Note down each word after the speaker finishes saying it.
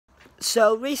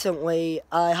So recently,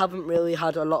 I haven't really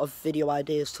had a lot of video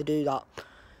ideas to do that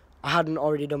I hadn't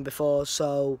already done before,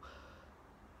 so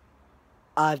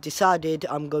I've decided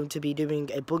I'm going to be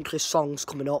doing a bunch of songs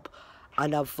coming up,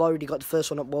 and I've already got the first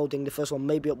one uploading. The first one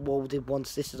may be uploaded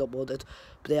once this is uploaded,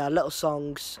 but they are little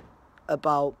songs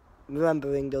about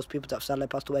remembering those people that sadly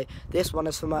passed away. This one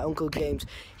is for my Uncle James.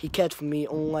 He cared for me,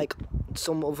 unlike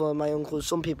some of my uncles.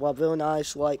 Some people are very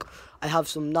nice, like I have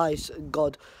some nice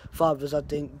godfathers, I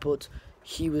think, but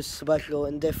he was special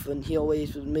and different. He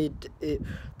always made it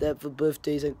there for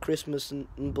birthdays and Christmas,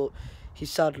 but he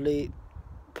sadly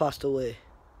passed away.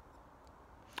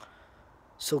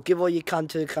 So give all you can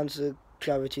to cancer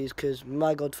charities, because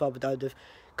my godfather died of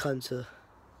cancer.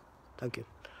 Thank you.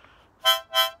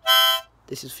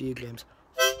 This is for you, James.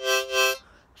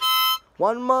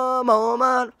 One more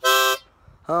moment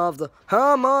of the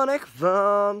harmonic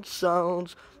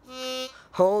sounds.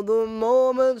 All the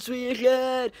moments we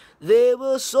shared, they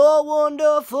were so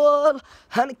wonderful,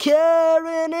 and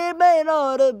caring it may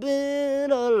not have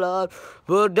been a lot,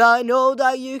 but I know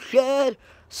that you shared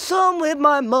some with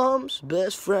my mom's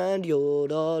best friend, your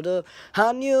daughter,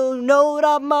 and you know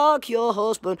that Mark, your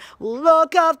husband, will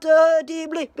look after her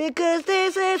deeply, because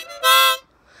this is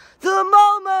the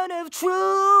moment of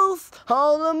truth.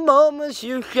 All the moments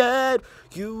you shared,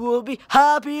 you will be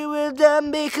happy with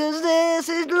them, because this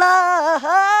is life.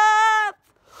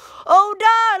 Oh,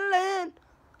 darling,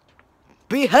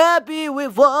 be happy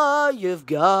with what you've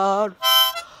got.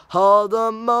 All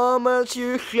the moments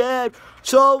you shared,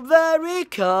 so very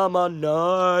calm and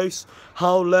nice.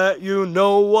 I'll let you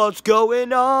know what's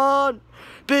going on,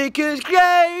 because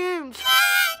James,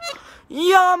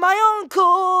 you're my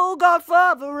uncle,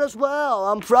 godfather as well.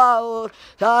 I'm proud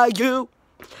that you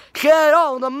shared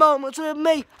all the moments with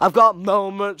me. I've got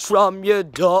moments from your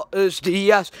daughter's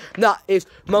DS. That is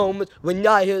moments when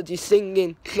I heard you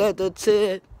singing, shed a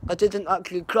tear. I didn't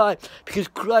actually cry, because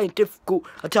crying is difficult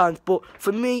at times, but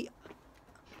for me,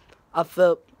 I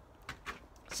felt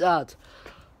sad,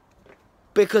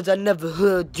 because I never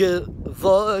heard your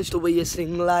voice the way you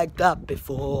sing like that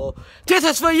before. This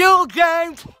is for you,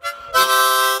 James.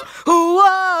 Whoa,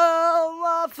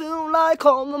 I feel like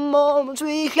all the moments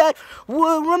we had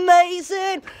were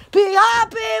amazing. Be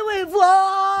happy with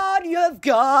what you've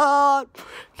got.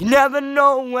 You never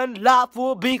know when life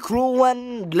will be cruel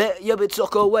and let you be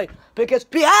took away, because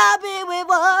be happy with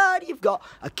what you've got.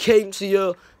 I came to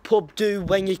your pub do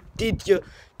when you did your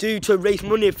do to raise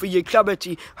money for your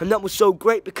charity, and that was so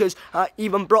great, because I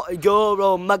even brought a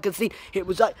Euro magazine. It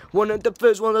was like one of the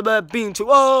first ones I've ever been to.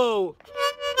 Oh,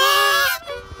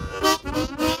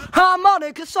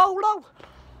 harmonica solo.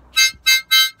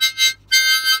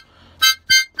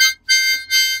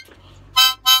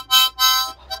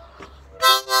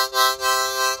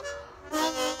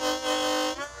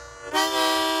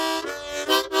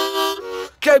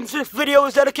 James, this video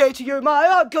is dedicated to you, my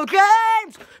Uncle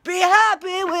James. Be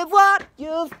happy with what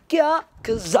you've got,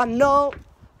 'cause I know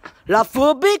life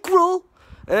will be cruel,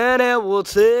 and it will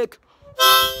take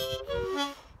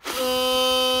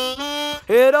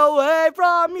it away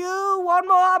from you. One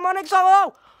more harmonic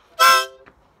solo.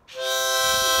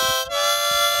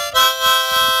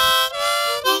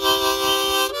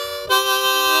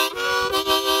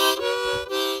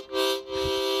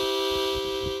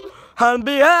 And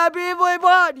be happy with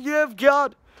what you've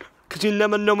got, 'cause you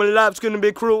never know when life's gonna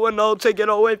be cruel, and I'll take it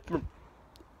away from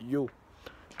you.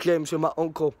 James, you're my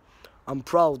uncle. I'm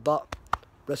proud that.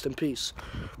 Rest in peace.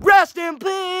 Rest in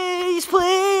peace,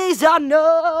 please. I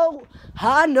know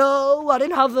I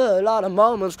didn't have a lot of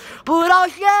moments, but I'll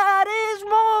share these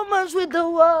moments with the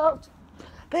world,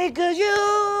 because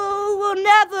you will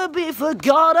never be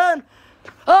forgotten.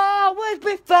 Always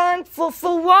be thankful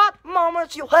for what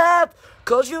moments you have,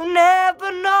 'cause you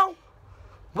never know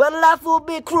when life will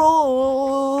be cruel,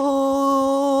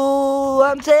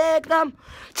 and take them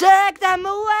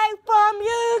away from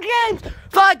you, James.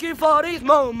 Thank you for these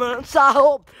moments. I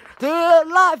hope that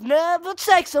life never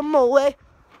takes them away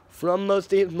from us.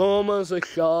 These moments are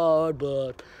short,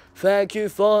 but thank you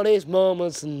for these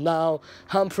moments, and now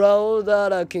I'm proud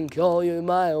that I can call you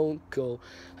my uncle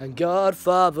and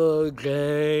godfather,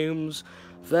 James.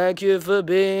 Thank you for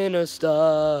being a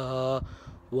star.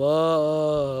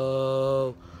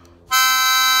 Whoa.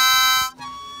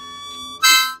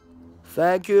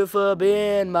 Thank you for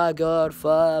being my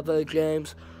godfather,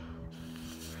 James.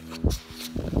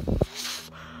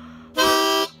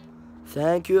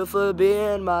 Thank you for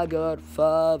being my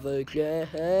godfather,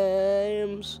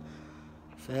 James.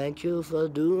 Thank you for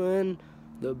doing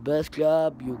the best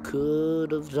job you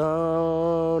could have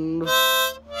done.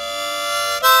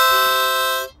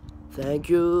 Thank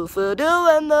you for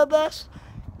doing the best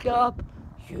job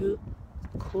you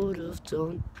could have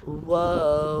done.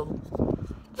 Whoa.